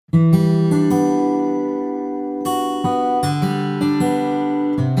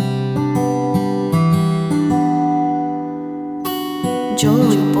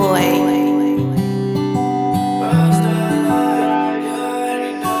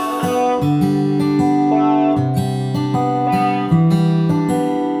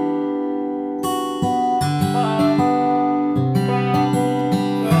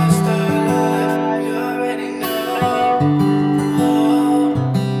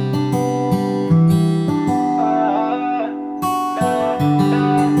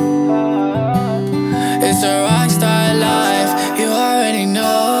It's a rockstar life, you already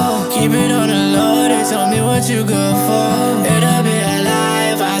know. Keep it on the low, they told me what you good for. It'll be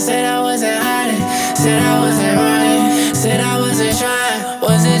alive, I said I wasn't hiding. Said I wasn't running, said I wasn't trying.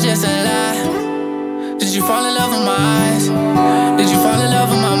 Was it just a lie? Did you fall in love with my eyes? Did you fall in love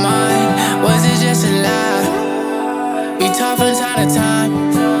with my mind? Was it just a lie? We talk from time to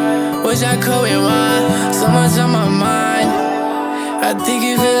time, wish I could rewind. So much on my mind, I think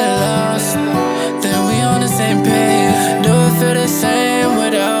you feel lost. Then we on the same page. Do it feel the same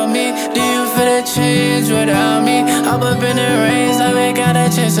without me? Do you feel the change without me? Hop up in the rain, so we got a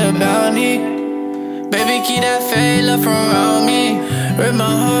chance about me. Baby, keep that fake love around me. Rip my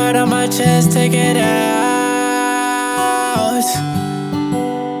heart on my chest, take it out.